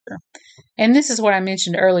And this is what I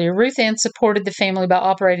mentioned earlier. Ruth Ann supported the family by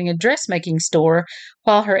operating a dressmaking store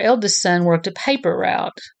while her eldest son worked a paper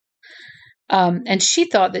route. And she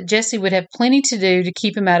thought that Jesse would have plenty to do to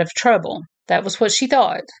keep him out of trouble. That was what she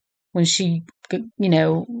thought when she,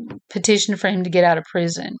 petitioned for him to get out of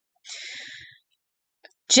prison.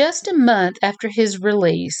 Just a month after his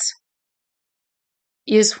release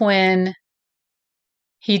is when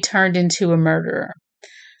he turned into a murderer.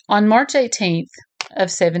 On March 18th of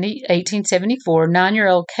 1874,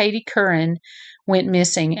 9-year-old Katie Curran went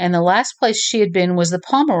missing, and the last place she had been was the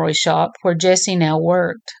Pomeroy shop where Jesse now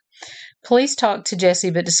worked. Police talked to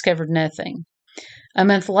Jesse but discovered nothing. A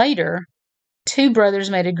month later, two brothers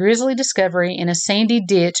made a grisly discovery in a sandy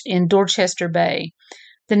ditch in Dorchester Bay.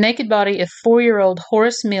 The naked body of 4-year-old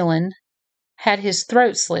Horace Millen had his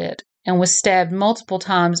throat slit and was stabbed multiple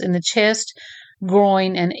times in the chest,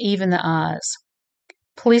 groin, and even the eyes.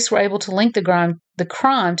 Police were able to link the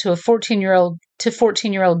crime to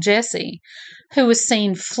 14-year-old Jesse, who was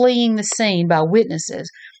seen fleeing the scene by witnesses,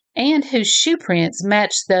 and whose shoe prints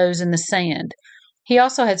matched those in the sand. He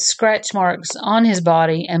also had scratch marks on his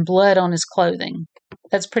body and blood on his clothing.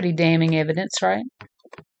 That's pretty damning evidence, right?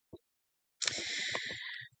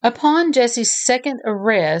 Upon Jesse's second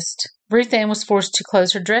arrest, Ruth Ann was forced to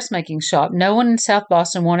close her dressmaking shop. No one in South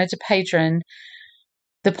Boston wanted to patron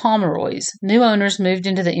the Pomeroys. New owners moved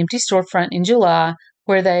into the empty storefront in July,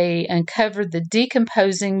 where they uncovered the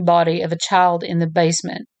decomposing body of a child in the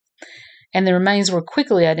basement, and the remains were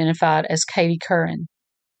quickly identified as Katie Curran.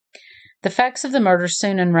 The facts of the murder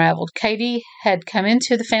soon unraveled. Katie had come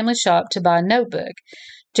into the family shop to buy a notebook.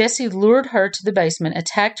 Jesse lured her to the basement,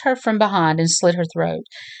 attacked her from behind, and slit her throat.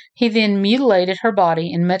 He then mutilated her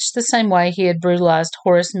body in much the same way he had brutalized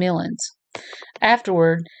Horace Millen's.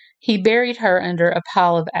 Afterward, he buried her under a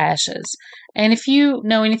pile of ashes. And if you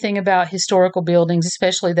know anything about historical buildings,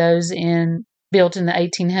 especially those built in the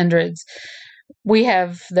 1800s, we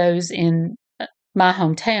have those in my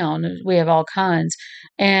hometown. We have all kinds.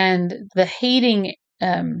 And the heating,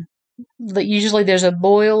 usually there's a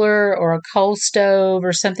boiler or a coal stove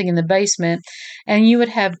or something in the basement, and you would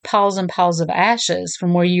have piles and piles of ashes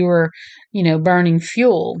from where you were, burning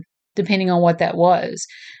fuel, depending on what that was.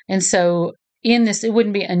 And so it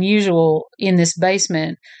wouldn't be unusual in this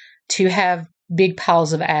basement to have big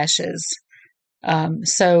piles of ashes.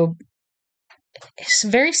 So it's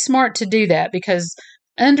very smart to do that, because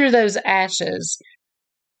under those ashes,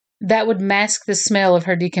 that would mask the smell of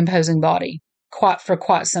her decomposing body for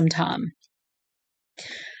quite some time.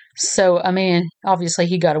 So, obviously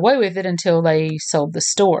he got away with it until they sold the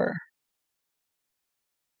store.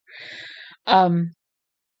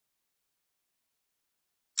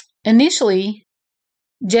 Initially,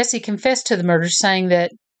 Jesse confessed to the murder, saying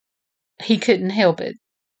that he couldn't help it.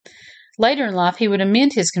 Later in life, he would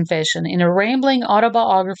amend his confession. In a rambling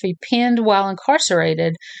autobiography penned while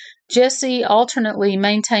incarcerated, Jesse alternately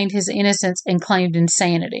maintained his innocence and claimed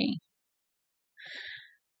insanity.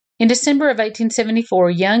 In December of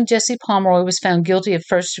 1874, young Jesse Pomeroy was found guilty of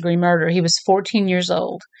first-degree murder. He was 14 years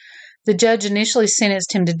old. The judge initially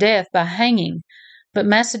sentenced him to death by hanging, but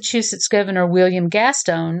Massachusetts Governor William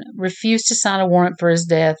Gaston refused to sign a warrant for his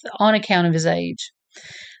death on account of his age.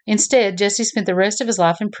 Instead, Jesse spent the rest of his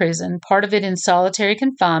life in prison, part of it in solitary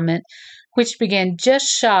confinement, which began just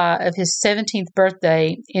shy of his 17th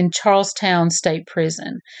birthday in Charlestown State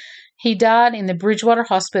Prison. He died in the Bridgewater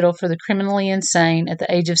Hospital for the Criminally Insane at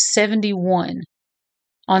the age of 71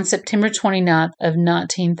 on September 29th of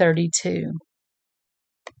 1932.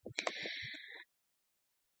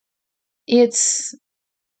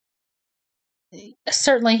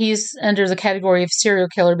 Certainly he's under the category of serial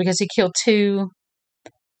killer because he killed two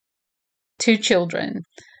children.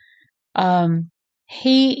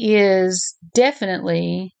 He is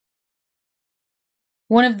definitely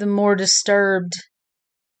one of the more disturbed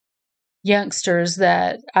youngsters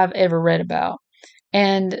that I've ever read about.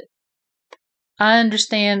 And I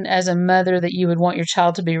understand as a mother that you would want your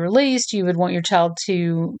child to be released. You would want your child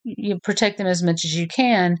to protect them as much as you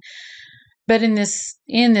can. But in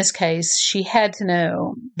this case, she had to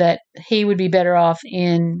know that he would be better off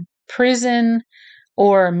in prison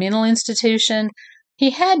or a mental institution.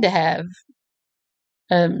 He had to have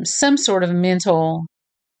some sort of mental,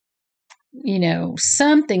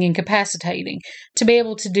 something incapacitating to be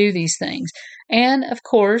able to do these things. And of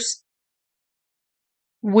course,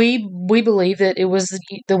 we believe that it was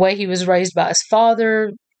the way he was raised by his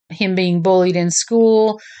father, him being bullied in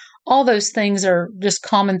school. All those things are just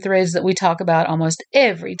common threads that we talk about almost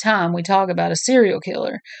every time we talk about a serial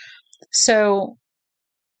killer. So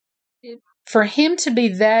for him to be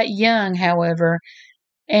that young, however,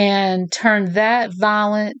 and turned that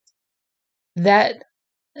violent, that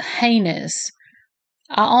heinous.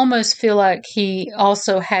 I almost feel like he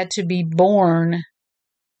also had to be born.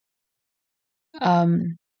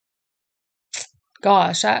 Um,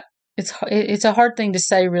 gosh, it's a hard thing to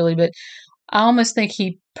say, really, but I almost think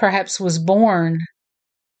he perhaps was born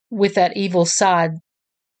with that evil side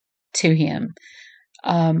to him.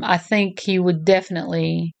 I think he would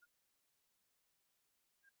definitely.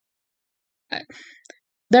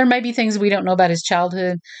 There may be things we don't know about his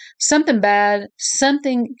childhood. Something bad,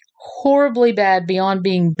 something horribly bad beyond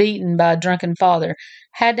being beaten by a drunken father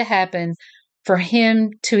had to happen for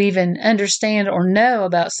him to even understand or know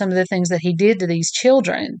about some of the things that he did to these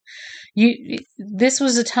children. This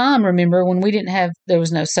was a time, remember, when there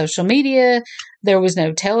was no social media, there was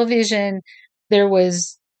no television,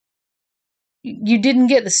 you didn't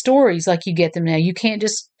get the stories like you get them now. He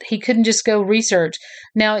couldn't just go research.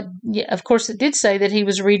 Now, of course, it did say that he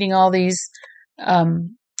was reading all these,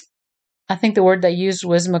 I think the word they used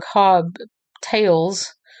was macabre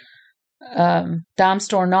tales, dime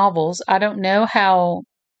store novels. I don't know how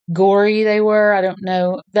gory they were. I don't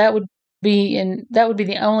know. That would be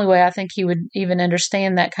the only way I think he would even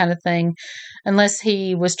understand that kind of thing, unless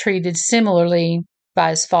he was treated similarly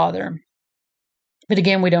by his father. But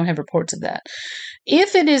again, we don't have reports of that.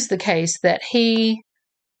 If it is the case that he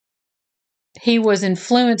was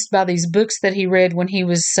influenced by these books that he read when he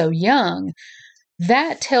was so young,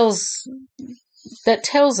 that tells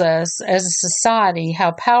us as a society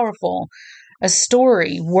how powerful a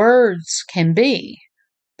story, words can be.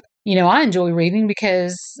 I enjoy reading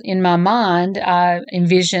because in my mind, I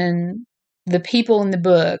envision the people in the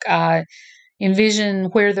book. I envision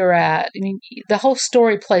where they're at. I mean, the whole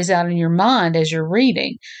story plays out in your mind as you're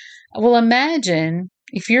reading. Well, imagine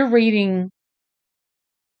if you're reading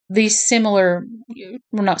these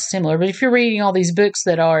not similar, but if you're reading all these books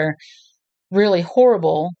that are really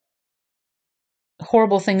horrible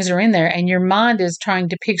things are in there, and your mind is trying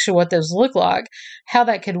to picture what those look like, how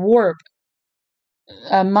that could warp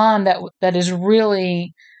a mind that is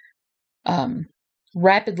really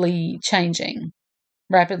rapidly changing.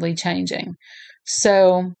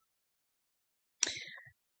 So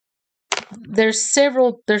there's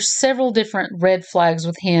several different red flags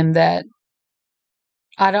with him that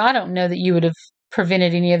I don't know that you would have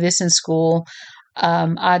prevented any of this in school.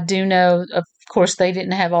 I do know, of course, they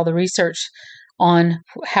didn't have all the research on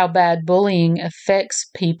how bad bullying affects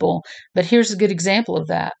people, but here's a good example of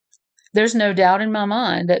that. There's no doubt in my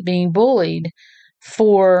mind that being bullied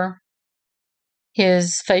for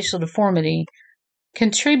his facial deformity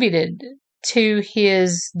contributed to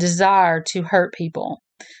his desire to hurt people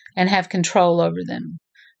and have control over them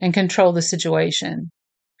and control the situation.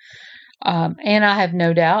 And I have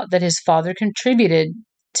no doubt that his father contributed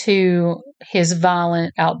to his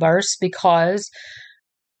violent outbursts because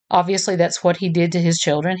obviously that's what he did to his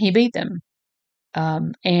children. He beat them.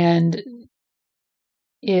 And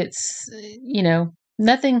it's,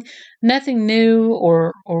 nothing new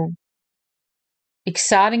or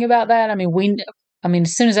exciting about that. I mean,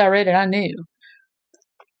 as soon as I read it, I knew.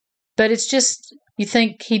 But it's just, you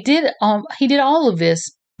think he did all of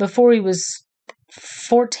this before he was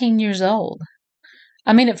 14 years old.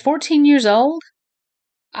 I mean, at 14 years old,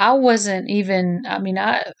 I wasn't even,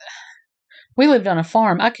 we lived on a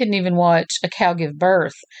farm. I couldn't even watch a cow give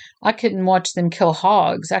birth. I couldn't watch them kill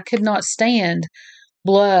hogs. I could not stand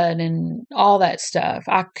blood and all that stuff.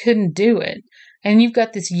 I couldn't do it. And you've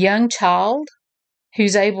got this young child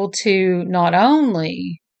who's able to, not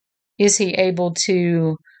only is he able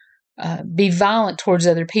to be violent towards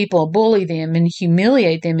other people, bully them and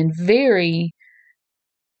humiliate them in very,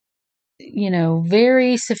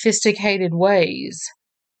 very sophisticated ways.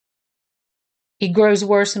 He grows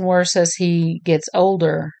worse and worse as he gets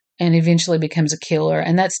older and eventually becomes a killer.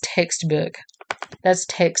 And that's textbook.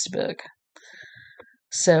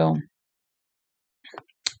 So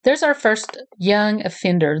there's our first young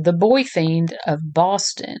offender, the boy fiend of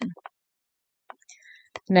Boston.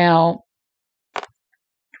 Now,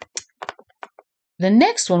 the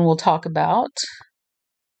next one we'll talk about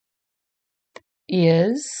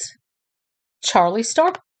is Charlie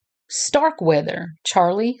Starkweather.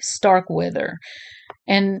 Charlie Starkweather.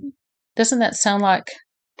 And doesn't that sound like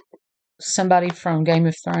somebody from Game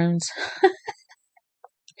of Thrones?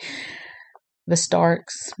 The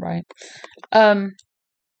Starks, right?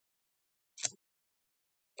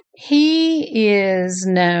 He is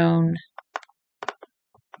known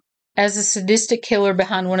as a sadistic killer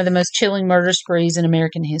behind one of the most chilling murder sprees in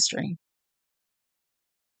American history.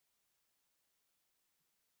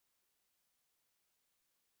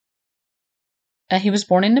 He was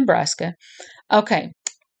born in Nebraska. Okay,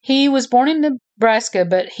 He was born in Nebraska,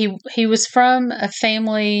 but he was from a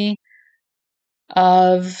family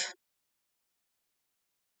of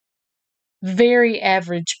very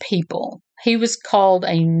average people. He was called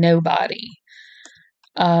a nobody.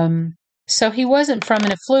 So he wasn't from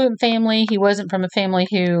an affluent family. He wasn't from a family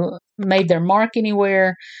who made their mark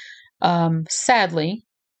anywhere. Sadly,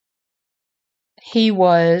 he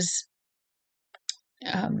was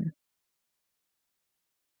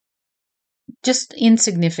just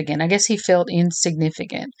insignificant. I guess he felt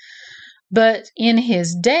insignificant. But in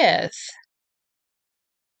his death,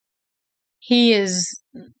 he's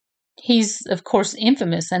of course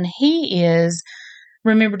infamous, and he is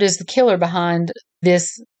remembered as the killer behind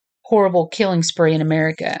this horrible killing spree in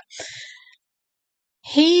America.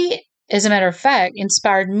 He, as a matter of fact,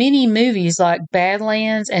 inspired many movies like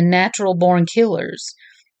Badlands and Natural Born Killers.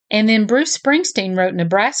 And then Bruce Springsteen wrote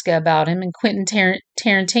Nebraska about him, and Quentin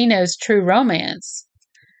Tarantino's True Romance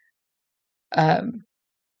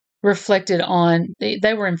reflected on,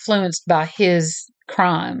 they were influenced by his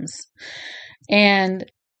crimes. And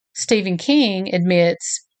Stephen King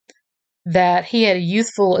admits that he had a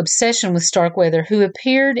youthful obsession with Starkweather, who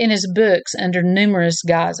appeared in his books under numerous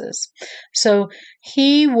guises. So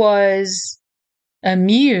he was a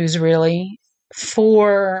muse, really,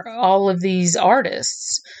 for all of these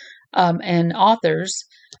artists and authors,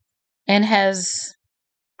 and has,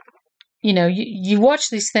 you watch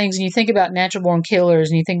these things and you think about Natural Born Killers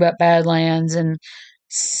and you think about Badlands and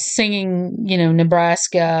singing,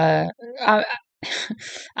 Nebraska.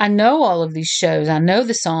 I know all of these shows. I know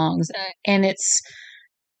the songs, and it's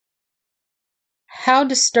how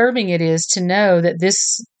disturbing it is to know that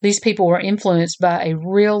these people were influenced by a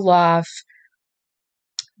real life,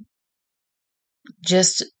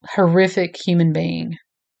 just horrific human being.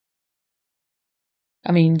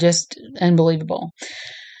 I mean, just unbelievable.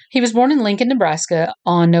 He was born in Lincoln, Nebraska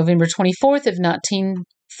on November 24th of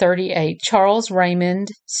 1938. Charles Raymond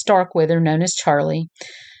Starkweather, known as Charlie,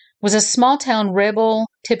 was a small-town rebel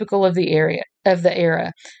typical of the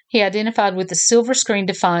era. He identified with the silver screen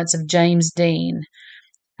defiance of James Dean,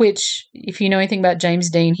 which, if you know anything about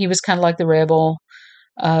James Dean, he was kind of like the rebel.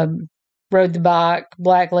 Rode the bike,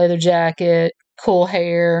 black leather jacket, cool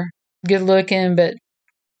hair, good looking, but,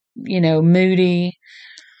 moody.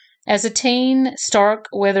 As a teen,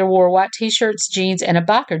 Starkweather wore white t-shirts, jeans, and a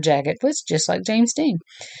biker jacket, which is just like James Dean.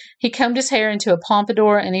 He combed his hair into a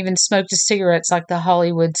pompadour and even smoked his cigarettes like the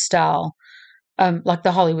Hollywood star.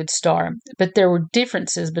 But there were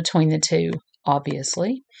differences between the two,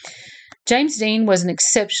 obviously. James Dean was an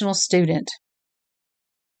exceptional student.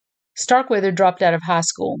 Starkweather dropped out of high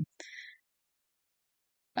school.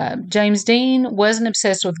 James Dean wasn't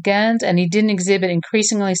obsessed with guns, and he didn't exhibit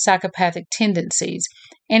increasingly psychopathic tendencies.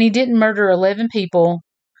 And he didn't murder 11 people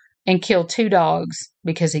and kill 2 dogs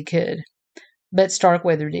because he could. But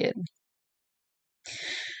Starkweather did.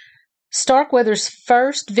 Starkweather's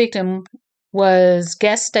first victim was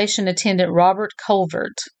gas station attendant Robert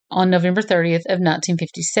Colvert on November 30th of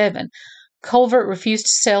 1957. Colvert refused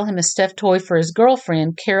to sell him a stuffed toy for his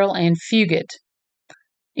girlfriend, Carol Ann Fugit.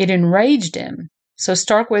 It enraged him, so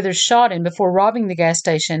Starkweather shot him before robbing the gas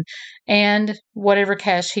station and whatever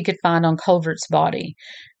cash he could find on Colvert's body.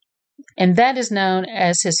 And that is known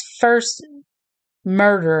as his first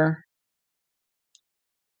murder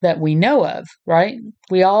that we know of, right?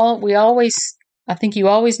 We always, I think you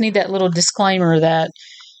always need that little disclaimer that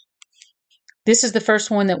this is the first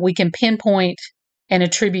one that we can pinpoint and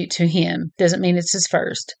attribute to him. Doesn't mean it's his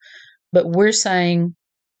first, but we're saying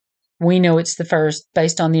we know it's the first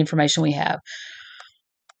based on the information we have.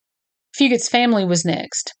 Fugit's family was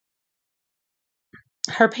next.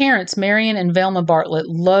 Her parents, Marion and Velma Bartlett,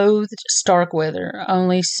 loathed Starkweather,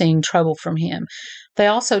 only seeing trouble from him. They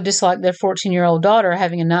also disliked their 14-year-old daughter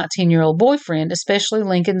having a 19-year-old boyfriend, especially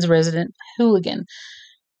Lincoln's resident hooligan.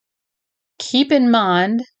 Keep in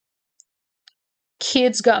mind,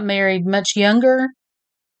 kids got married much younger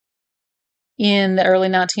in the early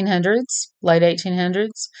 1900s, late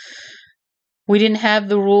 1800s. We didn't have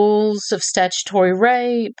the rules of statutory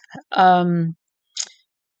rape.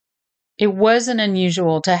 It wasn't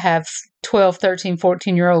unusual to have 12, 13,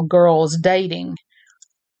 14-year-old girls dating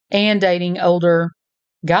older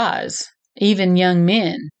guys, even young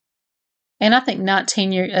men. And I think a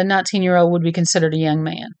 19-year-old would be considered a young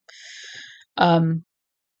man.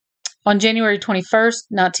 On January 21st,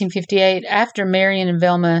 1958, after Marion and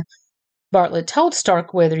Velma Bartlett told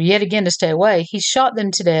Starkweather yet again to stay away, he shot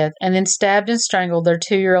them to death and then stabbed and strangled their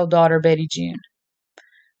 2-year-old daughter, Betty June.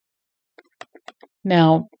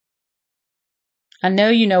 Now, I know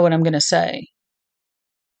you know what I'm going to say.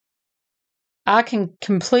 I can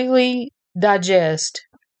completely digest